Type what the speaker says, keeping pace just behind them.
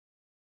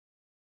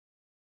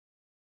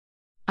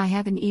I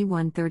have an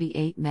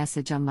E138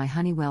 message on my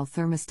Honeywell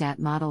thermostat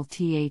model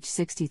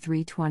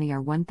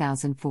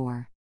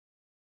TH6320R1004.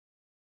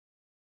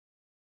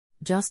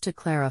 Just to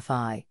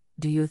clarify,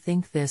 do you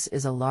think this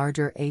is a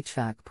larger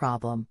HVAC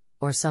problem,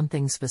 or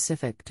something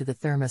specific to the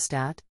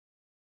thermostat?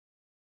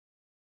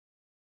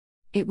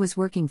 It was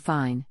working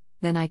fine,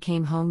 then I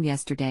came home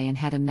yesterday and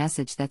had a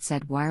message that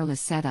said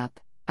wireless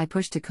setup. I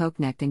pushed to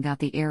connnect and got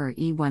the error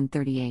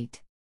E138.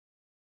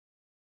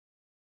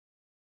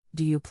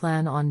 Do you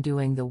plan on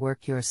doing the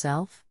work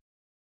yourself?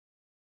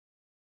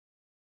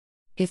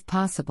 If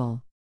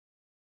possible.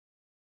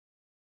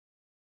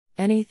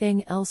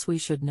 Anything else we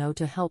should know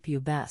to help you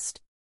best?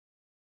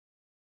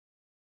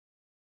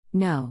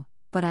 No,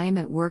 but I am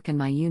at work and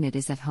my unit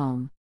is at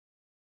home.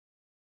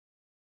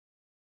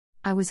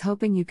 I was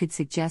hoping you could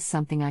suggest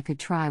something I could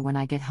try when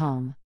I get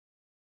home.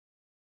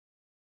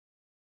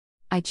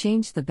 I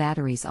changed the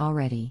batteries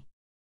already.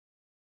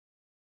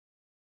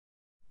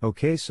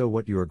 Okay, so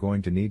what you are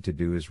going to need to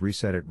do is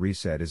reset it.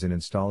 Reset is in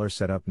Installer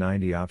Setup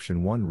 90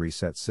 Option 1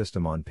 Reset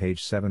System on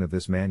page 7 of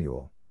this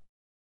manual.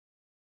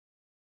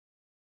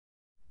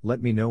 Let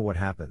me know what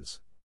happens.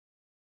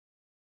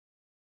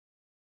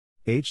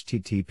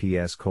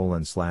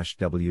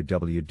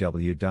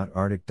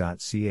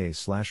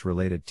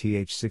 https://www.arctic.ca/related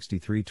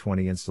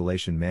th6320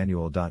 installation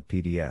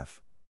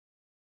manual.pdf.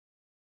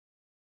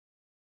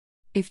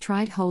 If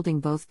tried holding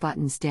both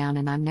buttons down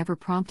and I'm never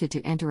prompted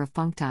to enter a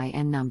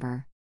func.in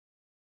number.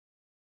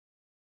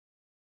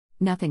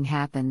 Nothing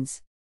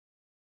happens.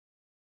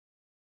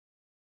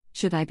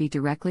 Should I be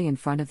directly in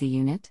front of the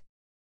unit?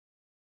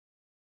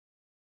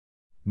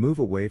 Move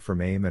away from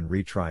aim and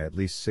retry at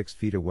least 6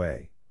 feet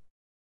away.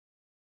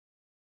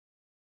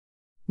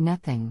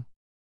 Nothing.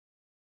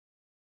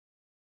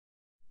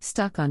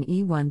 Stuck on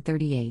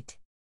E138.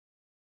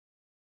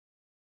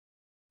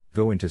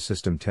 Go into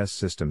System Test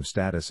System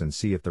Status and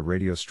see if the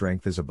radio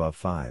strength is above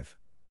 5.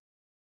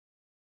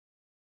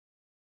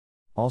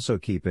 Also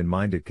keep in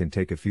mind it can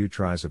take a few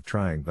tries of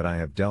trying, but I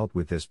have dealt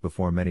with this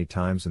before many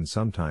times, and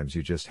sometimes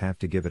you just have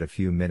to give it a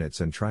few minutes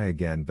and try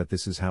again, but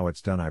this is how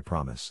it's done, I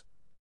promise.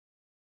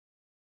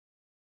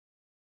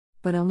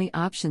 But only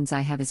options I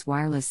have is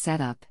wireless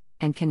setup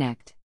and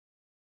connect.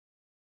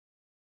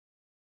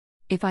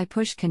 If I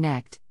push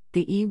connect,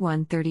 the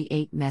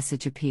E138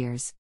 message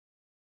appears.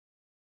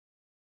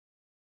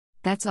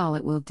 That's all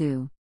it will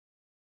do.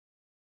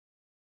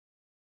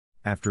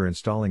 After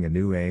installing a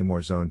new aim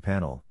or zone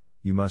panel,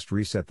 you must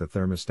reset the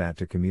thermostat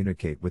to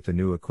communicate with the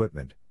new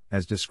equipment,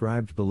 as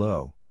described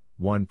below.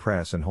 1.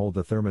 Press and hold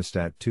the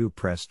thermostat. 2.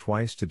 Press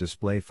twice to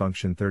display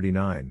function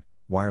 39,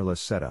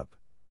 wireless setup.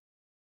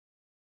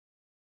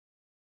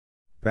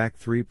 Back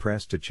 3.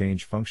 Press to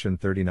change function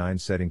 39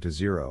 setting to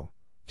 0,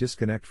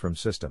 disconnect from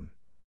system.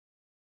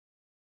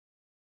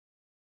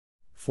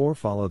 4.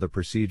 Follow the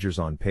procedures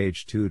on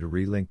page 2 to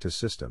relink to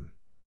system.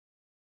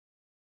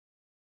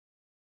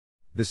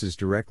 This is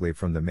directly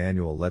from the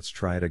manual. Let's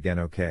try it again.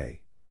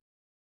 OK.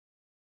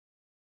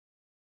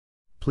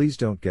 Please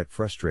don't get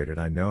frustrated.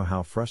 I know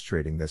how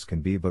frustrating this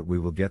can be, but we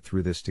will get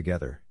through this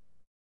together.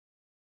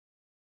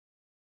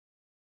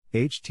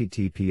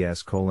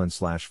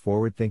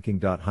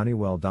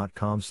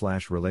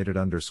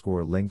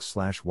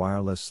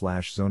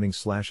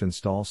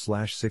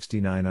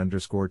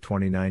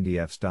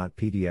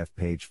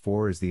 Page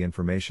 4 is the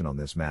information on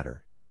this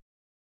matter.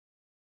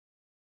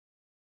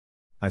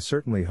 I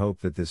certainly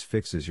hope that this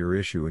fixes your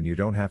issue and you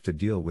don't have to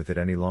deal with it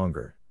any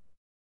longer.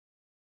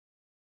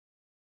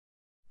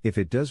 If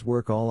it does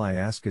work, all I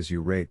ask is you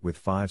rate with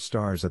 5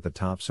 stars at the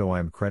top so I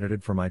am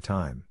credited for my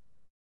time.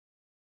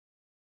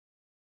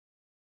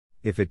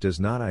 If it does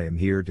not, I am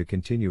here to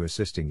continue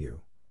assisting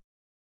you.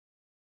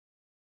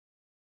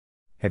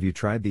 Have you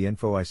tried the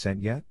info I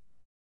sent yet?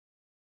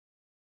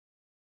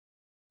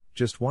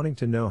 Just wanting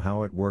to know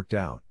how it worked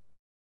out.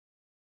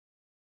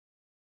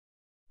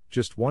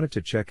 Just wanted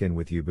to check in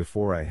with you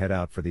before I head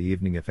out for the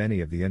evening if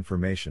any of the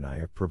information I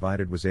have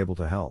provided was able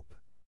to help.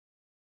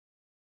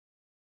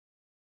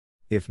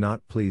 If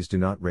not, please do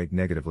not rate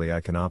negatively.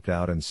 I can opt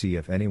out and see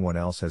if anyone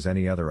else has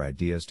any other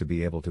ideas to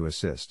be able to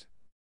assist.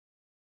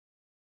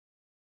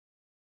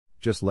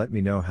 Just let me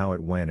know how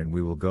it went and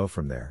we will go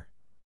from there.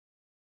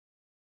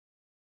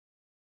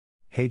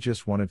 Hey,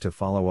 just wanted to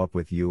follow up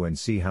with you and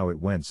see how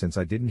it went since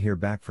I didn't hear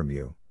back from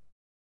you.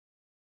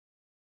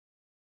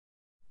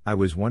 I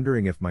was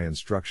wondering if my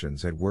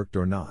instructions had worked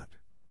or not.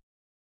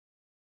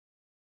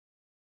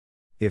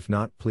 If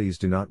not, please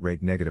do not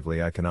rate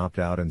negatively. I can opt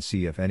out and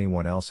see if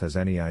anyone else has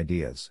any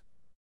ideas.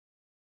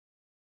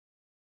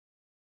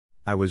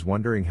 I was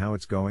wondering how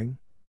it's going.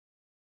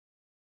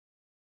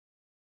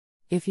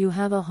 If you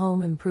have a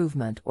home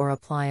improvement or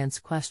appliance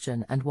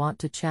question and want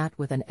to chat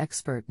with an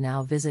expert,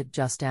 now visit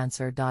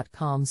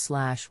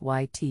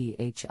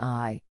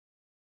justanswer.com/ythi.